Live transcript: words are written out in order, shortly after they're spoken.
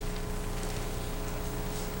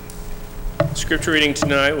Scripture reading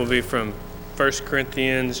tonight will be from 1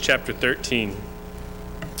 Corinthians chapter 13.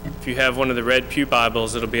 If you have one of the red pew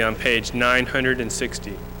Bibles, it'll be on page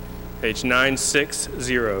 960. Page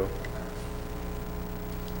 960.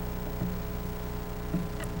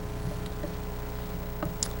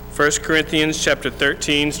 1 Corinthians chapter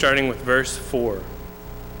 13, starting with verse 4.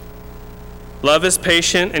 Love is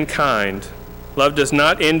patient and kind. Love does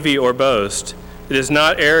not envy or boast. It is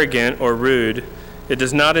not arrogant or rude. It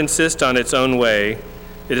does not insist on its own way.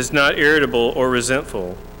 It is not irritable or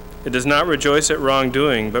resentful. It does not rejoice at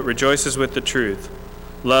wrongdoing, but rejoices with the truth.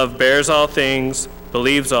 Love bears all things,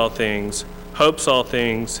 believes all things, hopes all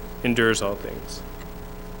things, endures all things.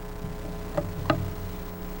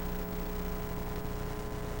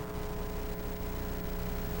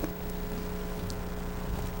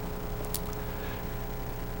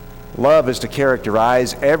 Love is to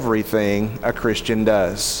characterize everything a Christian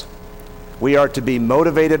does. We are to be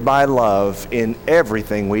motivated by love in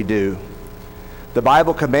everything we do. The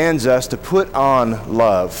Bible commands us to put on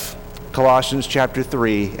love. Colossians chapter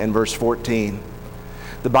 3 and verse 14.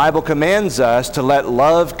 The Bible commands us to let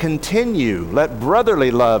love continue, let brotherly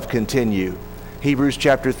love continue. Hebrews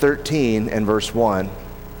chapter 13 and verse 1.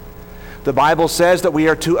 The Bible says that we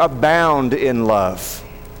are to abound in love.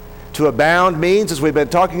 To abound means, as we've been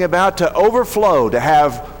talking about, to overflow, to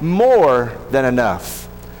have more than enough.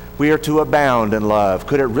 We are to abound in love.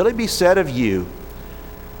 Could it really be said of you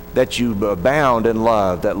that you abound in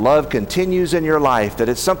love, that love continues in your life, that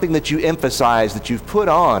it's something that you emphasize, that you've put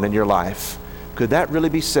on in your life? Could that really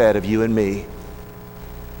be said of you and me?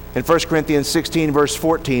 In 1 Corinthians 16, verse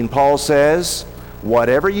 14, Paul says,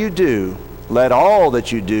 "Whatever you do, let all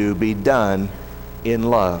that you do be done in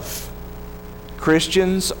love."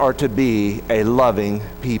 Christians are to be a loving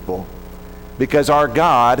people because our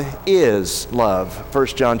God is love.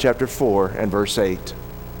 1 John chapter 4 and verse 8.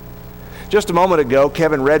 Just a moment ago,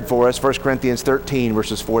 Kevin read for us 1 Corinthians 13,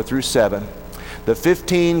 verses 4 through 7. The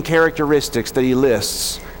 15 characteristics that he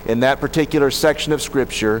lists in that particular section of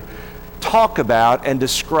Scripture talk about and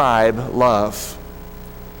describe love.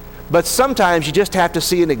 But sometimes you just have to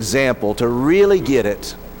see an example to really get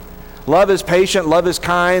it. Love is patient, love is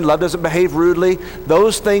kind, love doesn't behave rudely.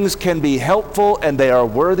 Those things can be helpful and they are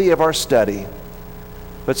worthy of our study.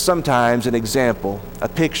 But sometimes an example, a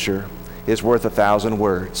picture, is worth 1,000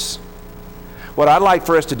 words. What I'd like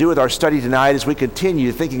for us to do with our study tonight is we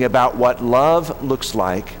continue thinking about what love looks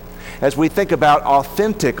like. As we think about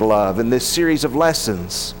authentic love in this series of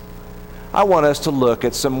lessons, I want us to look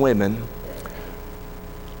at some women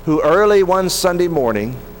who early one Sunday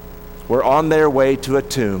morning were on their way to a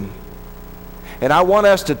tomb. And I want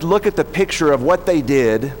us to look at the picture of what they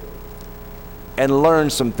did and learn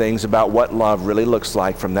some things about what love really looks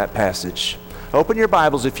like from that passage. Open your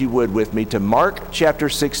Bibles, if you would, with me to Mark chapter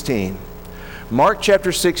 16. Mark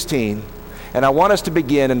chapter 16, and I want us to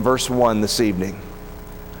begin in verse 1 this evening.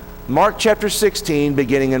 Mark chapter 16,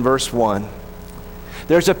 beginning in verse 1.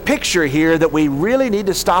 There's a picture here that we really need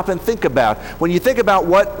to stop and think about. When you think about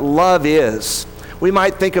what love is, we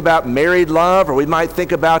might think about married love, or we might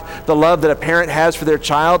think about the love that a parent has for their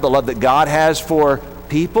child, the love that God has for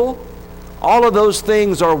people. All of those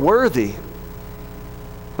things are worthy.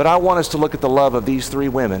 But I want us to look at the love of these three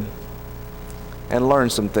women and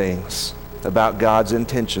learn some things about God's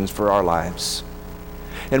intentions for our lives.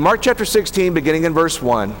 In Mark chapter 16, beginning in verse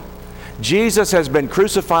 1, Jesus has been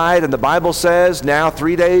crucified, and the Bible says now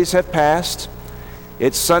 3 days have passed.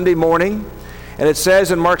 It's Sunday morning. And it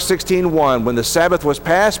says in Mark 16:1, when the Sabbath was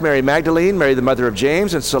past, Mary Magdalene, Mary the mother of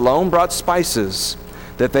James, and Salome brought spices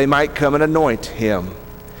that they might come and anoint him.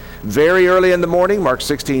 Very early in the morning, Mark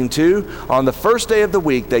 16:2, on the first day of the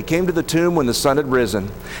week, they came to the tomb when the sun had risen.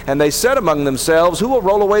 And they said among themselves, "Who will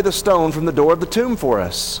roll away the stone from the door of the tomb for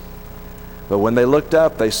us?" But when they looked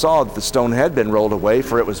up, they saw that the stone had been rolled away,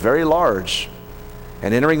 for it was very large.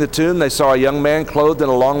 And entering the tomb, they saw a young man clothed in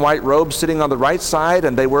a long white robe sitting on the right side,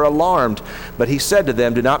 and they were alarmed. But he said to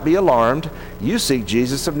them, "Do not be alarmed. You seek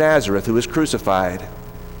Jesus of Nazareth, who is crucified.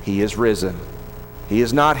 He is risen. He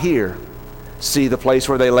is not here. See the place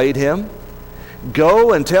where they laid him?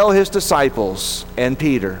 Go and tell his disciples and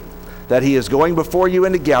Peter that he is going before you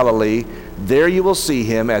into Galilee. There you will see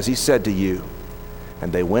him, as he said to you."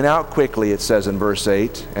 And they went out quickly, it says in verse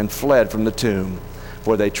 8, and fled from the tomb.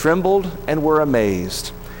 For they trembled and were amazed,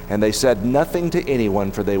 and they said nothing to anyone,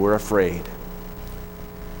 for they were afraid.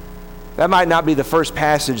 That might not be the first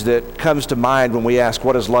passage that comes to mind when we ask,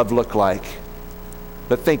 what does love look like?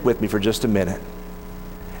 But think with me for just a minute.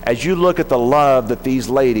 As you look at the love that these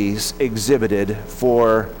ladies exhibited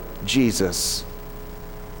for Jesus,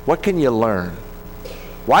 what can you learn?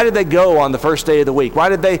 Why did they go on the first day of the week? Why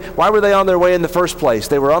were they on their way in the first place?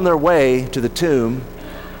 They were on their way to the tomb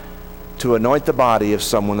to anoint the body of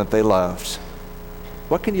someone that they loved.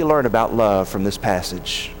 What can you learn about love from this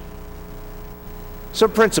passage?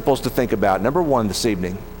 Some principles to think about. Number one this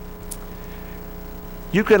evening.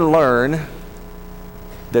 You can learn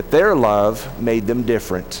that their love made them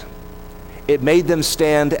different. It made them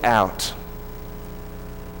stand out.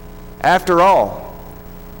 After all,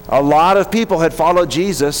 a lot of people had followed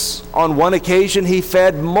Jesus. On one occasion, he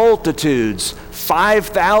fed multitudes,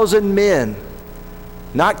 5,000 men,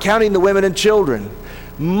 not counting the women and children.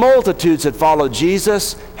 Multitudes had followed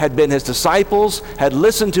Jesus, had been his disciples, had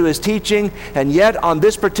listened to his teaching, and yet on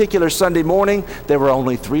this particular Sunday morning, there were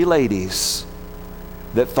only 3 ladies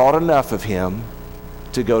that thought enough of him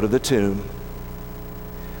to go to the tomb.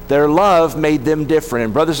 Their love made them different.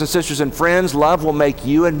 And brothers and sisters and friends, love will make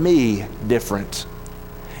you and me different.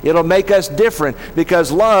 It'll make us different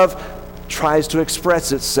because love tries to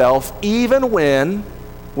express itself even when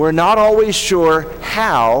we're not always sure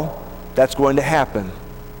how that's going to happen.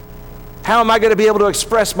 How am I going to be able to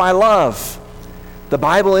express my love? The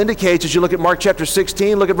Bible indicates, as you look at Mark chapter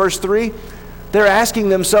 16, look at verse 3, they're asking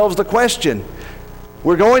themselves the question,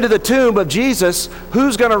 we're going to the tomb of Jesus,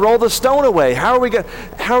 who's going to roll the stone away? How are we going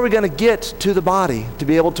to get to the body to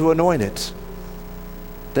be able to anoint it?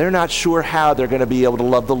 They're not sure how they're going to be able to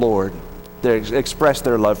love the Lord. They express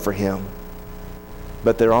their love for him.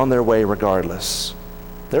 But they're on their way regardless.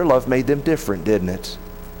 Their love made them different, didn't it?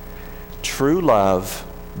 True love,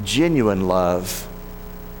 genuine love.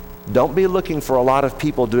 Don't be looking for a lot of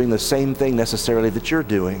people doing the same thing necessarily that you're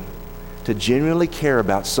doing. To genuinely care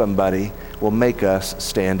about somebody will make us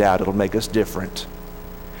stand out. It'll make us different.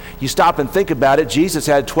 You stop and think about it. Jesus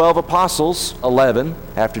had 12 apostles, 11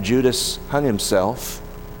 after Judas hung himself.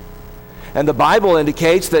 And the Bible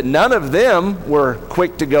indicates that none of them were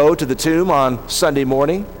quick to go to the tomb on Sunday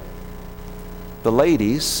morning. The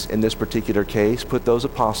ladies, in this particular case, put those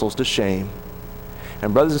apostles to shame.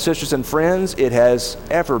 And brothers and sisters and friends, it has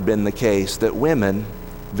ever been the case that women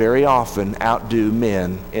very often outdo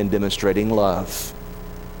men in demonstrating love.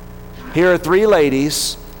 Here are 3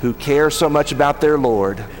 ladies who care so much about their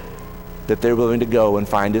Lord that they're willing to go and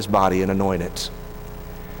find his body and anoint it.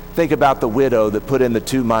 Think about the widow that put in the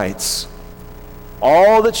 2 mites.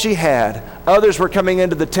 All that she had. Others were coming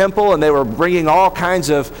into the temple and they were bringing all kinds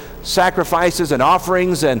of sacrifices and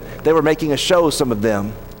offerings, and they were making a show, some of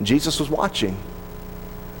them. Jesus was watching.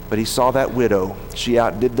 But he saw that widow. She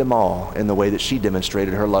outdid them all in the way that she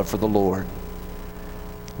demonstrated her love for the Lord.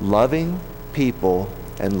 Loving people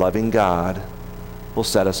and loving God will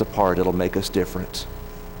set us apart. It'll make us different.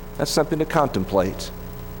 That's something to contemplate.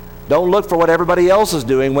 Don't look for what everybody else is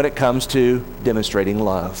doing when it comes to demonstrating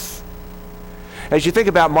love. As you think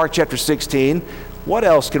about Mark chapter 16, what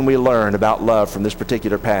else can we learn about love from this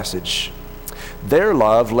particular passage? Their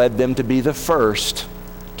love led them to be the first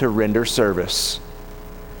to render service.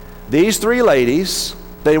 These 3 ladies,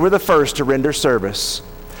 they were the first to render service.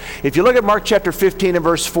 If you look at Mark chapter 15 and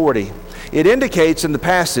verse 40, it indicates in the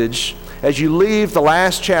passage, as you leave the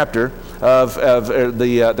last chapter of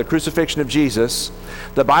the crucifixion of Jesus,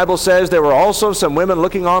 the Bible says there were also some women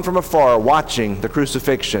looking on from afar, watching the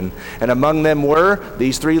crucifixion. And among them were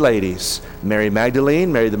these 3 ladies, Mary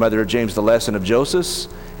Magdalene, Mary the mother of James the Less and of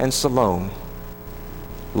Joseph, and Salome.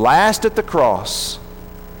 Last at the cross,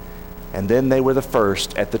 and then they were the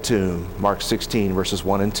first at the tomb. Mark 16, verses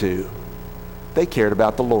 1 and 2. They cared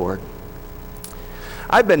about the Lord.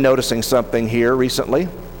 I've been noticing something here recently.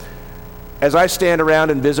 As I stand around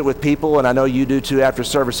and visit with people, and I know you do too after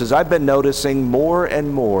services, I've been noticing more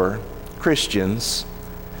and more Christians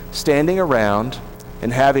standing around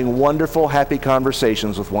and having wonderful, happy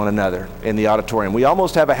conversations with one another in the auditorium. We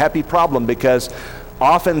almost have a happy problem because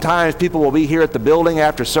oftentimes people will be here at the building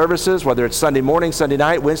after services, whether it's Sunday morning, Sunday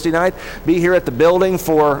night, Wednesday night, be here at the building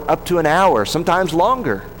for up to an hour, sometimes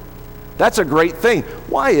longer. That's a great thing.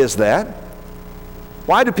 Why is that?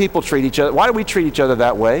 Why do people treat each other? Why do we treat each other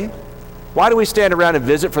that way? Why do we stand around and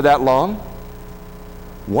visit for that long?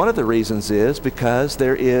 One of the reasons is because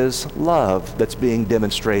there is love that's being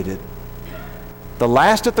demonstrated. The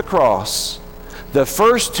last at the cross, the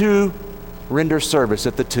first to render service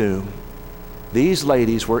at the tomb, these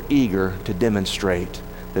ladies were eager to demonstrate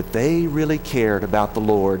that they really cared about the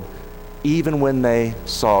Lord even when they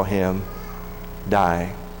saw him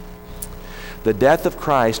die. The death of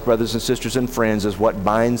Christ, brothers and sisters and friends, is what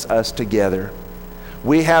binds us together.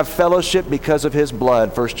 We have fellowship because of his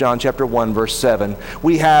blood, 1 John chapter 1, verse 7.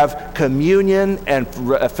 We have communion and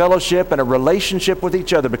a fellowship and a relationship with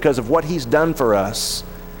each other because of what he's done for us.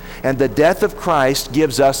 And the death of Christ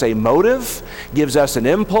gives us a motive, gives us an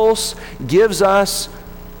impulse, gives us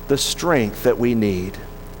the strength that we need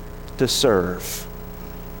to serve.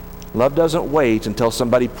 Love doesn't wait until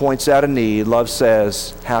somebody points out a need. Love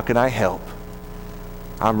says, how can I help?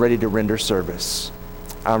 I'm ready to render service.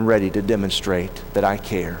 I'm ready to demonstrate that I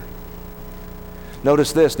care.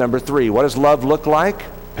 Notice this, number 3. What does love look like?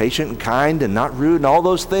 Patient and kind and not rude and all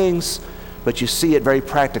those things. But you see it very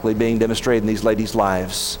practically being demonstrated in these ladies'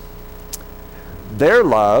 lives. Their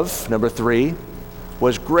love, number 3,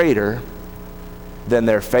 was greater than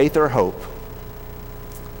their faith or hope.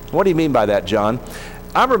 What do you mean by that, John?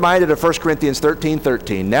 I'm reminded of 1 Corinthians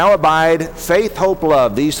 13:13. Now abide faith, hope,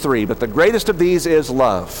 love, these 3, but the greatest of these is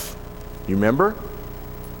love. You remember?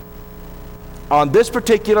 On this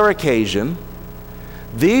particular occasion,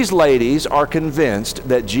 these ladies are convinced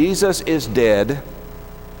that Jesus is dead,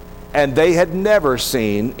 and they had never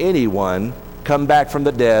seen anyone come back from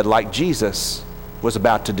the dead like Jesus was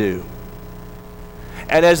about to do.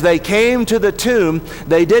 And as they came to the tomb,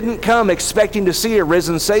 they didn't come expecting to see a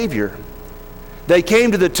risen Savior. They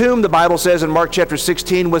came to the tomb, the Bible says in Mark chapter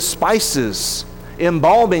 16, with spices,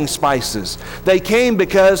 embalming spices. They came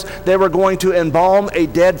because they were going to embalm a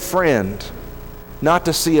dead friend, not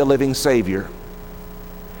to see a living Savior.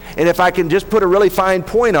 And if I can just put a really fine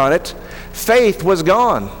point on it, faith was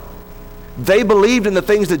gone. They believed in the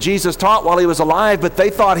things that Jesus taught while he was alive, but they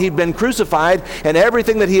thought he'd been crucified, and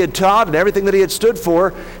everything that he had taught and everything that he had stood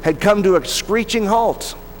for had come to a screeching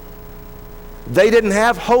halt. They didn't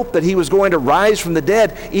have hope that he was going to rise from the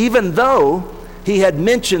dead, even though he had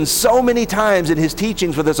mentioned so many times in his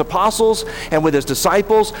teachings with his apostles and with his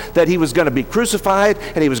disciples that he was going to be crucified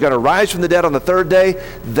and he was going to rise from the dead on the third day.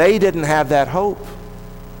 They didn't have that hope.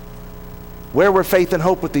 Where were faith and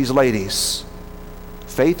hope with these ladies?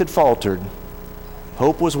 Faith had faltered.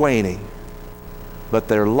 Hope was waning. But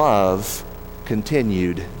their love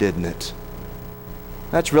continued, didn't it?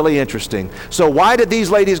 That's really interesting. So why did these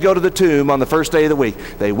ladies go to the tomb on the first day of the week?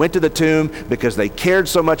 They went to the tomb because they cared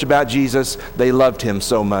so much about Jesus. They loved him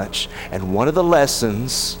so much. And one of the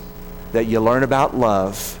lessons that you learn about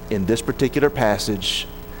love in this particular passage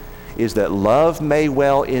is that love may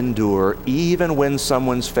well endure even when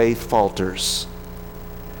someone's faith falters.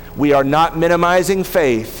 We are not minimizing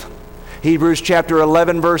faith. Hebrews chapter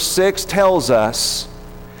 11 verse 6 tells us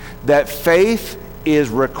that faith is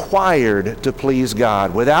required to please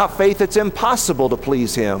God. Without faith, it's impossible to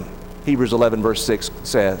please him, Hebrews 11 verse 6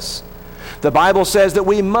 says. The Bible says that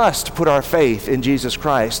we must put our faith in Jesus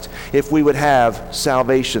Christ if we would have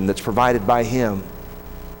salvation that's provided by him.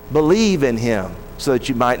 Believe in him so that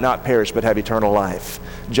you might not perish but have eternal life.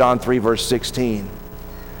 John 3 verse 16.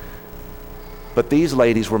 But these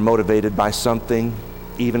ladies were motivated by something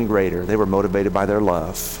even greater. They were motivated by their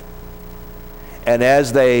love. And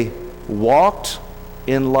as they walked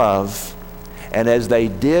in love, and as they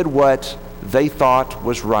did what they thought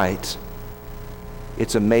was right,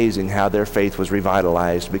 it's amazing how their faith was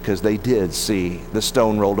revitalized, because they did see the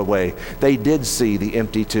stone rolled away. They did see the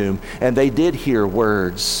empty tomb, and they did hear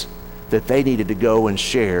words that they needed to go and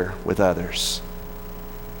share with others.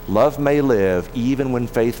 Love may live even when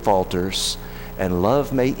faith falters, and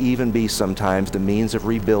love may even be sometimes the means of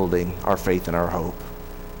rebuilding our faith and our hope.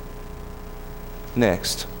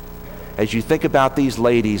 Next, as you think about these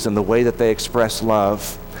ladies and the way that they express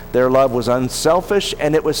love, their love was unselfish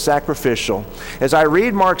and it was sacrificial. As I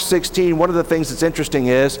read Mark 16, one of the things that's interesting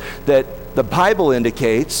is that the Bible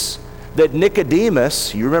indicates that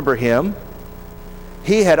Nicodemus, you remember him,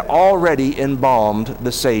 he had already embalmed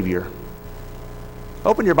the Savior.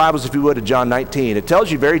 Open your Bibles, if you would, to John 19. It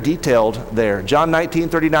tells you very detailed there. John 19,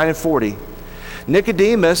 39 and 40.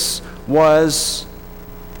 Nicodemus was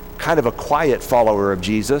kind of a quiet follower of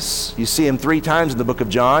Jesus. You see him 3 times in the book of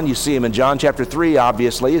John. You see him in John chapter 3,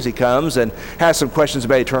 obviously, as he comes and has some questions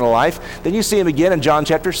about eternal life. Then you see him again in John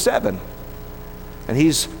chapter 7. And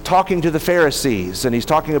he's talking to the Pharisees, and he's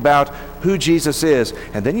talking about who Jesus is.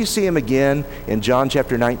 And then you see him again in John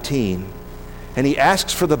chapter 19. And he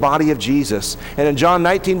asks for the body of Jesus. And in John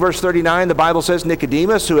 19, verse 39, the Bible says,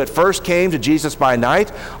 Nicodemus, who at first came to Jesus by night,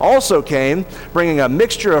 also came, bringing a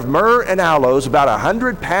mixture of myrrh and aloes, about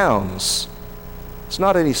 100 pounds. It's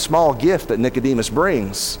not any small gift that Nicodemus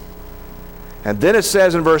brings. And then it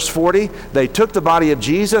says in verse 40, they took the body of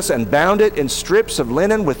Jesus and bound it in strips of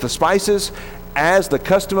linen with the spices, as the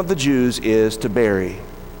custom of the Jews is to bury.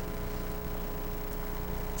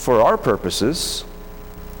 For our purposes,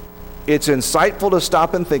 it's insightful to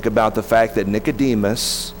stop and think about the fact that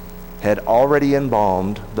Nicodemus had already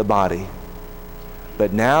embalmed the body.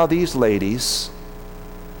 But now these ladies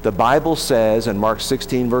The Bible says in Mark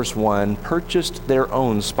 16, verse 1, purchased their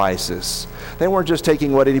own spices. They weren't just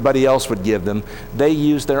taking what anybody else would give them. They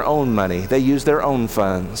used their own money. They used their own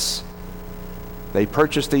funds. They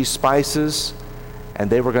purchased these spices, and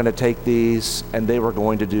they were going to take these, and they were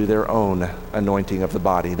going to do their own anointing of the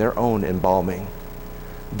body, their own embalming.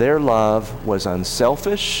 Their love was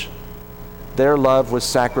unselfish. Their love was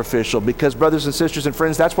sacrificial, because, brothers and sisters and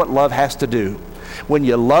friends, that's what love has to do. When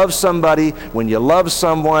you love somebody, when you love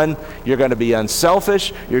someone, you're going to be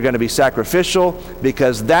unselfish, you're going to be sacrificial,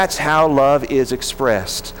 because that's how love is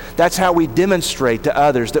expressed. That's how we demonstrate to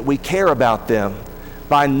others that we care about them,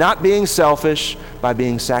 by not being selfish, by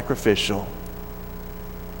being sacrificial.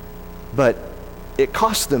 But it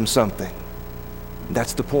costs them something.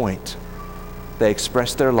 That's the point. They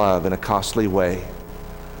express their love in a costly way.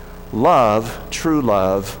 Love, true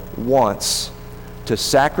love, wants to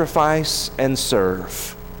sacrifice and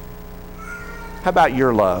serve. How about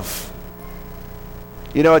your love?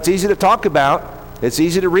 You know, it's easy to talk about. It's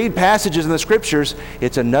easy to read passages in the Scriptures.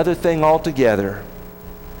 It's another thing altogether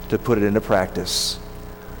to put it into practice.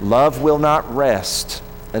 Love will not rest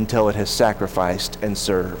until it has sacrificed and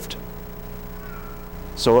served.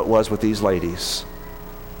 So it was with these ladies.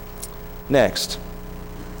 Next,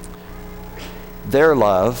 their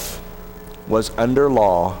love was under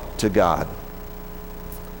law to God.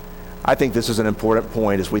 I think this is an important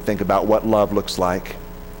point as we think about what love looks like.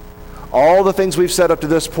 All the things we've said up to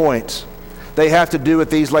this point, they have to do with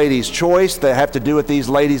these ladies' choice. They have to do with these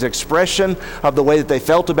ladies' expression of the way that they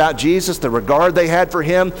felt about Jesus, the regard they had for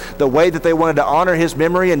him, the way that they wanted to honor his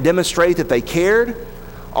memory and demonstrate that they cared.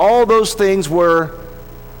 All those things were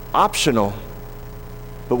optional.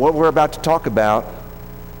 But what we're about to talk about,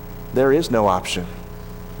 there is no option.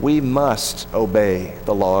 We must obey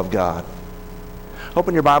the law of God.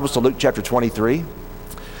 Open your Bibles to Luke chapter 23.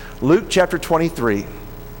 Luke chapter 23.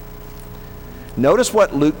 Notice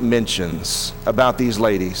what Luke mentions about these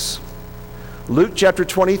ladies. Luke chapter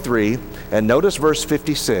 23, and notice verse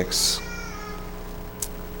 56.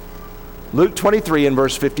 Luke 23 and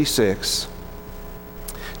verse 56.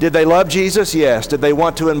 Did they love Jesus? Yes. Did they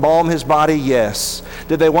want to embalm his body? Yes.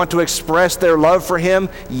 Did they want to express their love for him?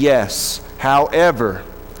 Yes. However,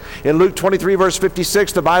 in Luke 23, verse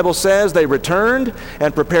 56, the Bible says, they returned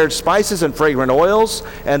and prepared spices and fragrant oils,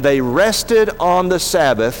 and they rested on the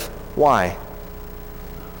Sabbath. Why?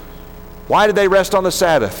 Why did they rest on the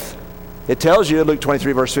Sabbath? It tells you in Luke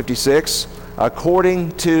 23, verse 56,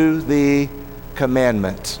 according to the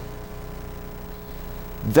commandment.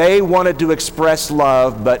 They wanted to express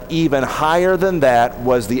love, but even higher than that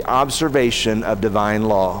was the observation of divine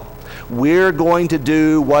law. We're going to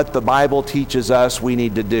do what the Bible teaches us we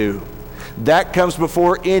need to do. That comes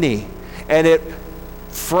before any, and it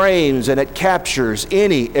frames and it captures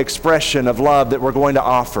any expression of love that we're going to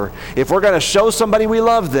offer. If we're going to show somebody we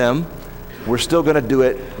love them, we're still going to do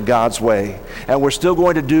it God's way. And we're still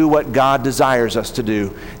going to do what God desires us to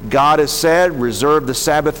do. God has said, reserve the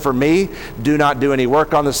Sabbath for me. Do not do any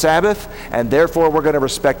work on the Sabbath. And therefore, we're going to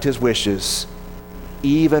respect his wishes,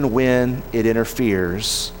 even when it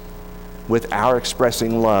interferes with our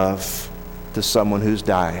expressing love to someone who's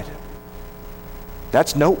died.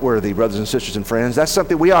 That's noteworthy, brothers and sisters and friends. That's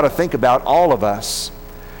something we ought to think about, all of us.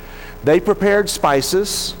 They prepared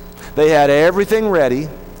spices. They had everything ready.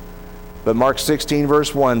 But Mark 16,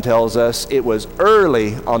 verse 1 tells us it was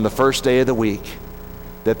early on the first day of the week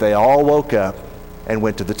that they all woke up and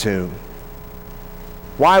went to the tomb.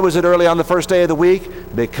 Why was it early on the first day of the week?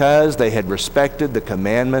 Because they had respected the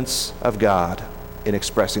commandments of God in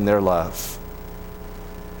expressing their love.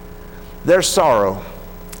 Their sorrow,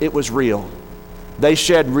 it was real. They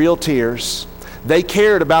shed real tears. They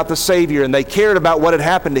cared about the Savior, and they cared about what had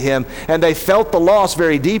happened to him, and they felt the loss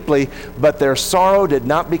very deeply, but their sorrow did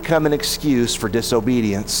not become an excuse for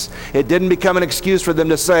disobedience. It didn't become an excuse for them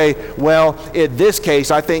to say, well, in this case,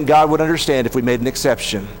 I think God would understand if we made an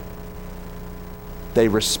exception. They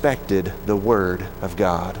respected the Word of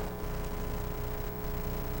God.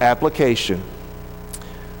 Application.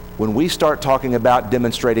 When we start talking about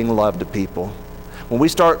demonstrating love to people, when we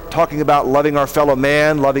start talking about loving our fellow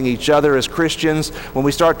man, loving each other as Christians, when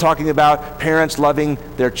we start talking about parents loving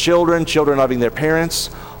their children, children loving their parents,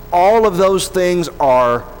 all of those things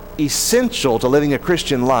are essential to living a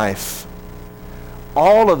Christian life.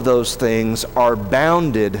 All of those things are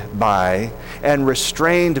bounded by and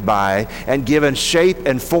restrained by and given shape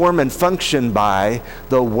and form and function by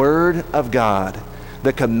the Word of God.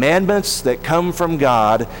 The commandments that come from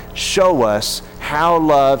God show us how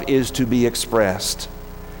love is to be expressed.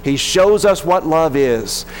 He shows us what love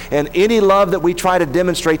is. And any love that we try to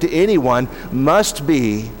demonstrate to anyone must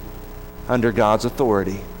be under God's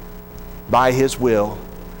authority. by His will,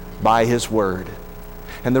 by His word.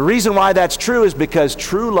 And the reason why that's true is because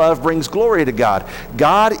true love brings glory to God.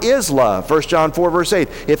 God is love. 1 John 4, verse 8.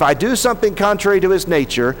 If I do something contrary to His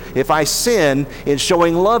nature, if I sin in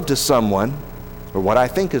showing love to someone, or what I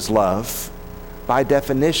think is love, by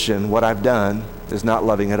definition, what I've done is not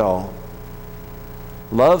loving at all.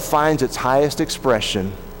 Love finds its highest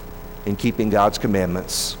expression in keeping God's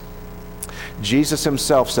commandments. Jesus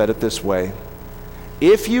Himself said it this way,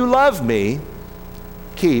 "If you love me,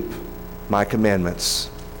 keep my commandments."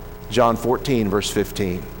 John 14, verse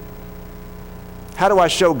 15. How do I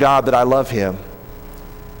show God that I love Him?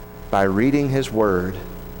 By reading His word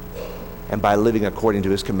and by living according to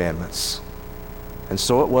His commandments. And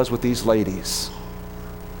so it was with these ladies.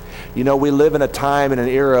 You know, we live in a time and an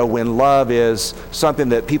era when love is something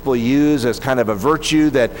that people use as kind of a virtue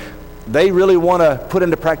that they really want to put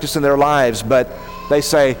into practice in their lives, but they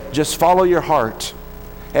say, just follow your heart.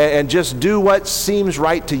 And just do what seems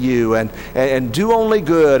right to you, and do only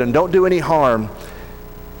good, and don't do any harm.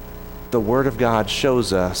 The Word of God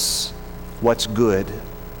shows us what's good.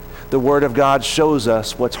 The Word of God shows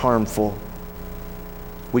us what's harmful.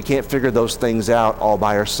 We can't figure those things out all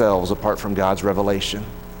by ourselves apart from God's revelation,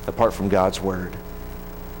 apart from God's Word.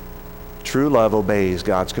 True love obeys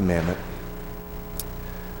God's commandment.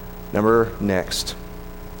 Next,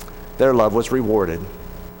 their love was rewarded.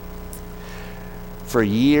 For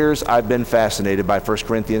years, I've been fascinated by 1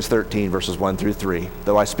 Corinthians 13, verses 1 through 3.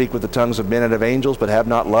 Though I speak with the tongues of men and of angels, but have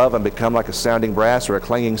not love, and become like a sounding brass or a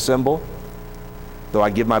clanging cymbal. Though I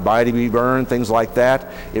give my body to be burned, things like that,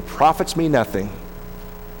 it profits me nothing.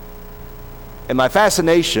 And my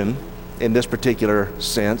fascination in this particular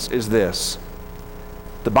sense is this.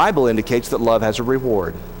 The Bible indicates that love has a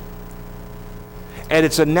reward. And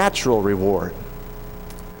it's a natural reward.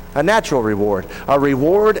 A natural reward. A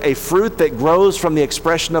reward, a fruit that grows from the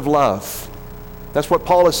expression of love. That's what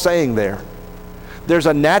Paul is saying there. There's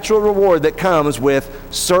a natural reward that comes with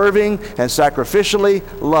serving and sacrificially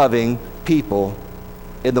loving people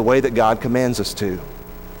in the way that God commands us to.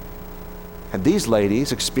 And these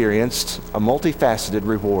ladies experienced a multifaceted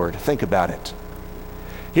reward. Think about it.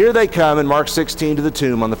 Here they come in Mark 16 to the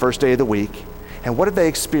tomb on the first day of the week. And what did they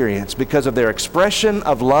experience? Because of their expression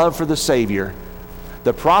of love for the Savior,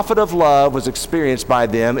 the profit of love was experienced by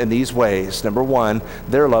them in these ways. Number one,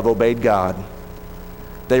 their love obeyed God.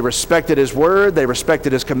 They respected His word. They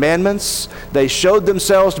respected His commandments. They showed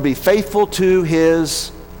themselves to be faithful to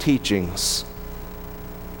His teachings.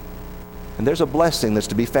 And there's a blessing that's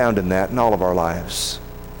to be found in that in all of our lives.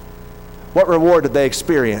 What reward did they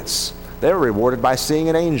experience? They were rewarded by seeing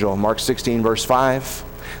an angel. Mark 16, verse 5.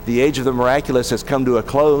 The age of the miraculous has come to a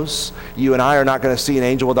close. You and I are not going to see an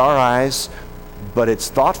angel with our eyes, but it's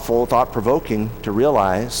thought-provoking to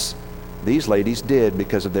realize these ladies did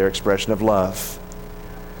because of their expression of love.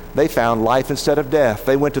 They found life instead of death.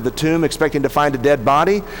 They went to the tomb expecting to find a dead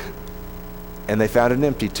body, and they found an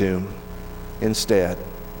empty tomb instead.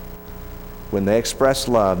 When they expressed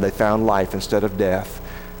love, they found life instead of death.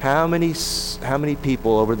 How many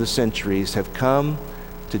people over the centuries have come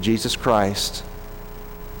to Jesus Christ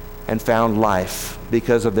and found life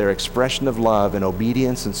because of their expression of love and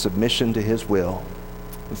obedience and submission to His will,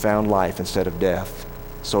 and found life instead of death?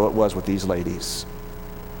 So it was with these ladies.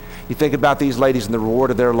 You think about these ladies and the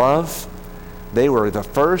reward of their love. They were the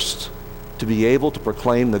first to be able to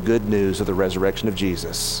proclaim the good news of the resurrection of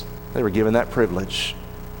Jesus. They were given that privilege.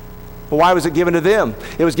 Well, why was it given to them?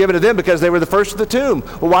 It was given to them because they were the first to the tomb.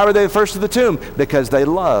 Well, why were they the first to the tomb? Because they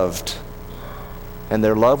loved. And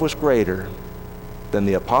their love was greater than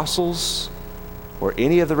the apostles or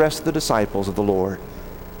any of the rest of the disciples of the Lord.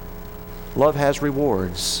 Love has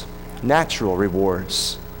rewards, natural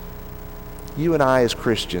rewards. You and I as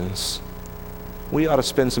Christians, we ought to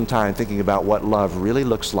spend some time thinking about what love really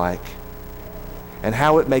looks like and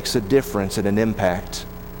how it makes a difference and an impact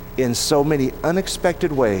in so many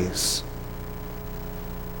unexpected ways.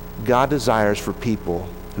 God desires for people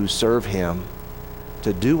who serve Him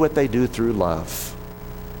to do what they do through love.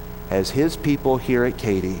 As His people here at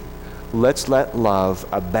Katy, let's let love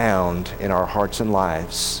abound in our hearts and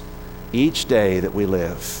lives each day that we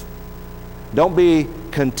live. Don't be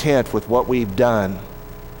content with what we've done,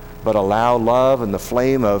 but allow love and the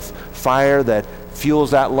flame of fire that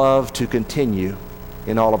fuels that love to continue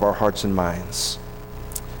in all of our hearts and minds.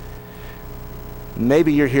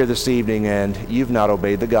 Maybe you're here this evening and you've not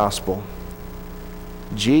obeyed the gospel.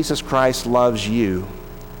 Jesus Christ loves you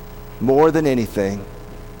more than anything.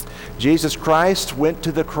 Jesus Christ went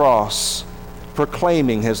to the cross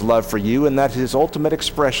proclaiming His love for you, and that's His ultimate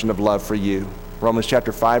expression of love for you. Romans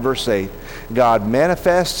chapter 5, verse 8. God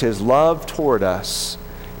manifests His love toward us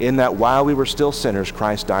in that while we were still sinners,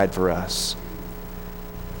 Christ died for us.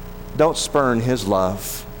 Don't spurn his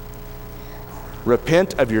love.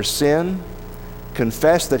 Repent of your sin,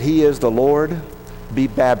 confess that he is the Lord, be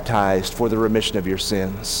baptized for the remission of your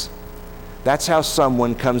sins. That's how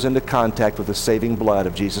someone comes into contact with the saving blood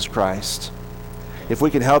of Jesus Christ. If we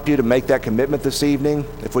can help you to make that commitment this evening,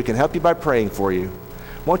 if we can help you by praying for you,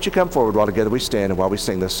 won't you come forward while together we stand and while we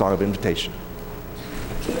sing this song of invitation?